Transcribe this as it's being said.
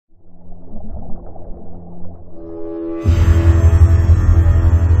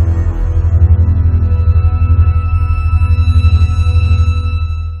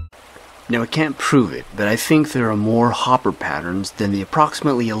Now I can't prove it, but I think there are more hopper patterns than the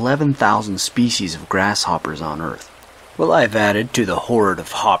approximately 11,000 species of grasshoppers on Earth. Well, I've added to the horde of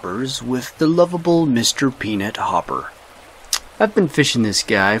hoppers with the lovable Mr. Peanut Hopper. I've been fishing this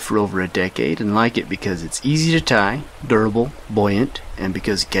guy for over a decade and like it because it's easy to tie, durable, buoyant, and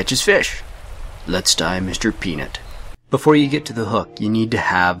because it catches fish. Let's tie Mr. Peanut. Before you get to the hook, you need to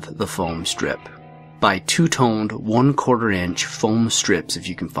have the foam strip. Buy two-toned 1/4 inch foam strips if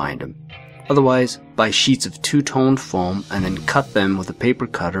you can find them. Otherwise, buy sheets of two-toned foam and then cut them with a paper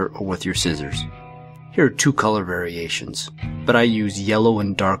cutter or with your scissors. Here are two color variations, but I use yellow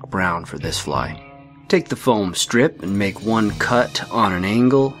and dark brown for this fly. Take the foam strip and make one cut on an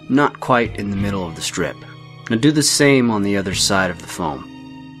angle, not quite in the middle of the strip. Now do the same on the other side of the foam.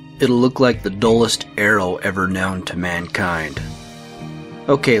 It'll look like the dullest arrow ever known to mankind.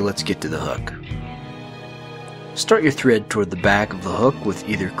 Okay, let's get to the hook. Start your thread toward the back of the hook with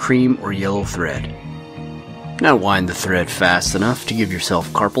either cream or yellow thread. Now wind the thread fast enough to give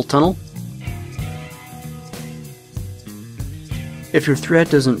yourself carpal tunnel. If your thread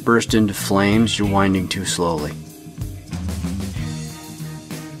doesn't burst into flames, you're winding too slowly.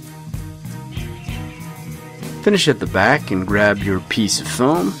 Finish at the back and grab your piece of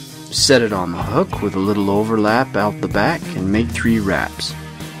foam, set it on the hook with a little overlap out the back and make 3 wraps.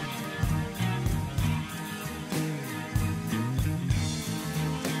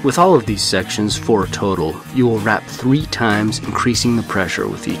 With all of these sections, 4 total, you will wrap 3 times, increasing the pressure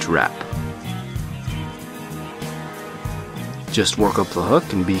with each wrap. Just work up the hook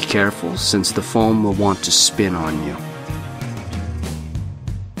and be careful, since the foam will want to spin on you.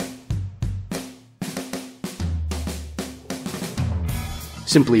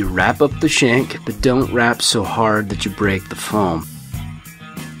 Simply wrap up the shank, but don't wrap so hard that you break the foam.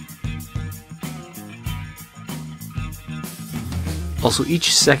 Also,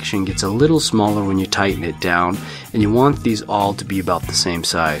 each section gets a little smaller when you tighten it down, and you want these all to be about the same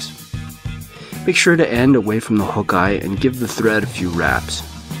size. Make sure to end away from the hook eye and give the thread a few wraps.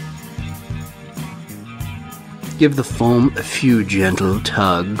 Give the foam a few gentle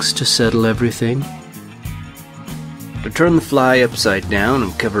tugs to settle everything. To turn the fly upside down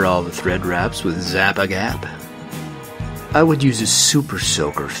and cover all the thread wraps with Zap-A-Gap. I would use a super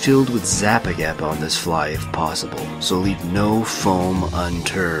soaker filled with Zap-A-Gap on this fly if possible, so leave no foam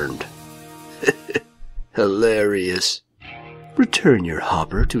unturned. Hilarious. Return your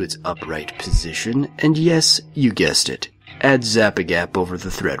hopper to its upright position, and yes, you guessed it, add Zap-A-Gap over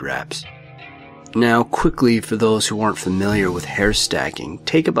the thread wraps. Now, quickly, for those who aren't familiar with hair stacking,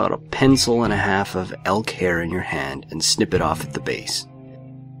 take about 1.5 pencils of elk hair in your hand and snip it off at the base.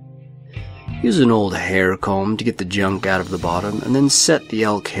 Use an old hair comb to get the junk out of the bottom, and then set the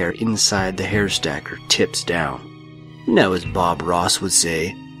elk hair inside the hair stacker, tips down. Now, as Bob Ross would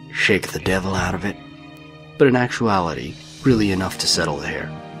say, shake the devil out of it. But in actuality, really enough to settle the hair.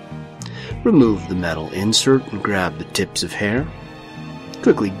 Remove the metal insert and grab the tips of hair.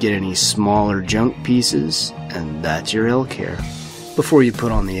 Quickly get any smaller junk pieces, and that's your elk hair. Before you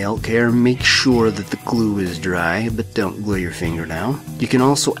put on the elk hair, make sure that the glue is dry, but don't glue your finger now. You can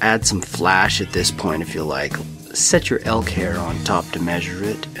also add some flash at this point if you like. Set your elk hair on top to measure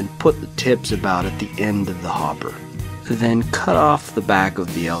it, and put the tips about at the end of the hopper. Then cut off the back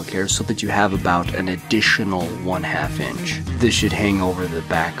of the elk hair so that you have about an additional 1/2 inch. This should hang over the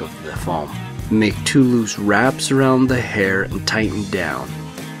back of the foam. Make 2 loose wraps around the hair and tighten down.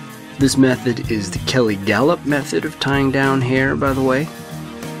 This method is the Kelly Gallup method of tying down hair, by the way.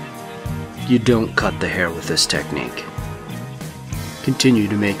 You don't cut the hair with this technique. Continue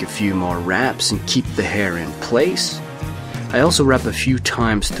to make a few more wraps and keep the hair in place. I also wrap a few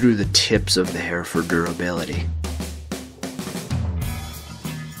times through the tips of the hair for durability.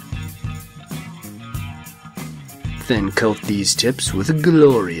 Then coat these tips with a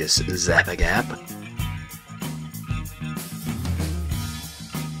glorious Zap-A-Gap.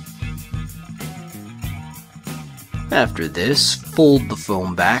 After this, fold the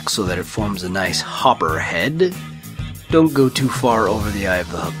foam back so that it forms a nice hopper head. Don't go too far over the eye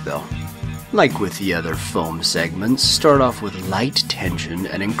of the hook though. Like with the other foam segments, start off with light tension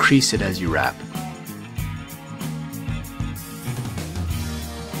and increase it as you wrap.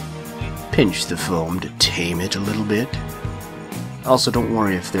 Pinch the foam to tame it a little bit. Also, don't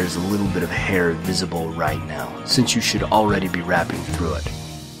worry if there's a little bit of hair visible right now, since you should already be wrapping through it.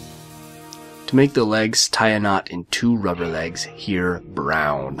 To make the legs, tie a knot in 2 rubber legs, here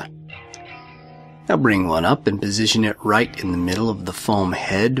brown. Now bring one up and position it right in the middle of the foam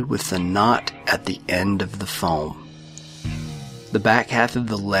head with the knot at the end of the foam. The back half of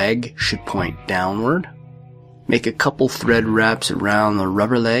the leg should point downward. Make a couple thread wraps around the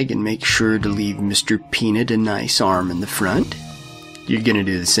rubber leg and make sure to leave Mr. Peanut a nice arm in the front. You're gonna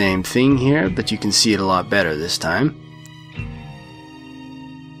do the same thing here, but you can see it a lot better this time.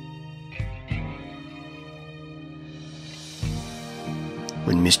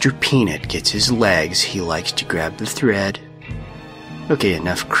 When Mr. Peanut gets his legs, he likes to grab the thread. Okay,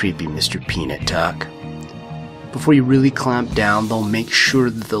 enough creepy Mr. Peanut talk. Before you really clamp down, though, make sure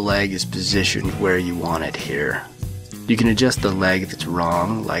that the leg is positioned where you want it here. You can adjust the leg if it's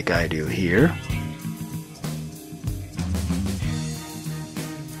wrong, like I do here.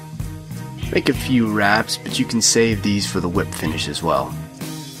 Make a few wraps, but you can save these for the whip finish as well.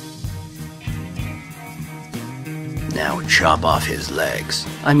 Now chop off his legs.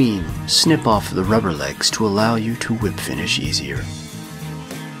 I mean, snip off the rubber legs to allow you to whip finish easier.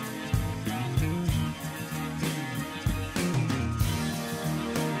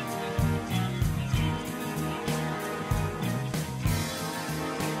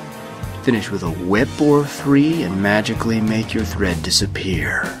 Finish with a whip or 3 and magically make your thread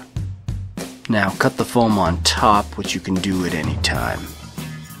disappear. Now cut the foam on top, which you can do at any time.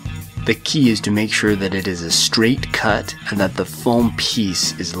 The key is to make sure that it is a straight cut and that the foam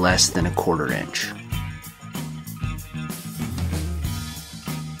piece is less than 1/4 inch.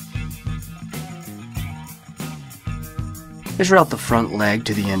 Measure out the front leg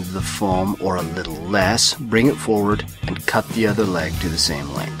to the end of the foam or a little less, bring it forward and cut the other leg to the same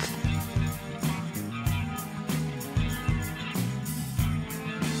length.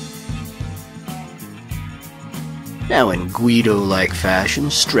 Now in Guido-like fashion,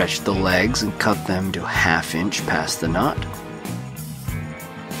 stretch the legs and cut them to 1/2 inch past the knot.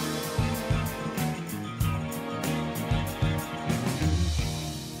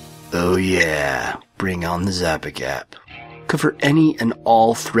 Oh yeah, bring on the Zap-A-Gap. Cover any and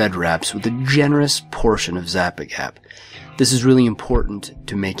all thread wraps with a generous portion of Zap-A-Gap. This is really important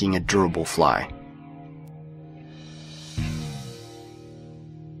to making a durable fly.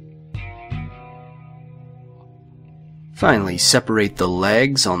 Finally, separate the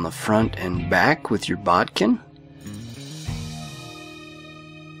legs on the front and back with your bodkin.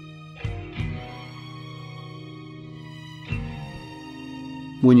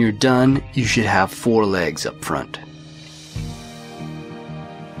 When you're done, you should have 4 legs up front.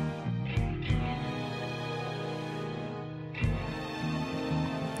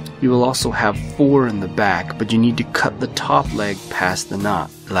 You will also have 4 in the back, but you need to cut the top leg past the knot,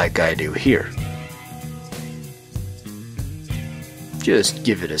 like I do here. Just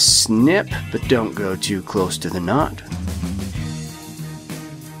give it a snip, but don't go too close to the knot.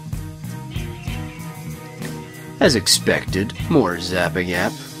 As expected, more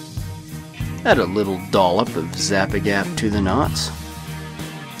Zap-A-Gap. Add a little dollop of Zap-A-Gap to the knots.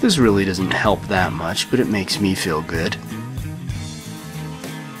 This really doesn't help that much, but it makes me feel good.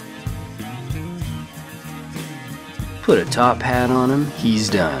 Put a top hat on him, he's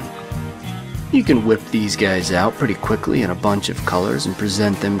done. You can whip these guys out pretty quickly in a bunch of colors and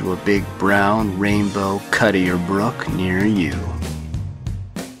present them to a big brown, rainbow, cutty, or brook near you.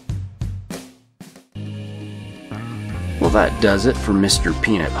 Well, that does it for Mr.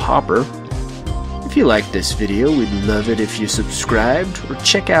 Peanut Hopper. If you liked this video, we'd love it if you subscribed, or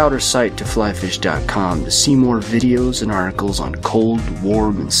check out our site toflyfish.com to see more videos and articles on cold,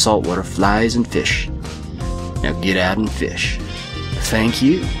 warm, and saltwater flies and fish. Now get out and fish. Thank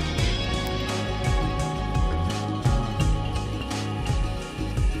you.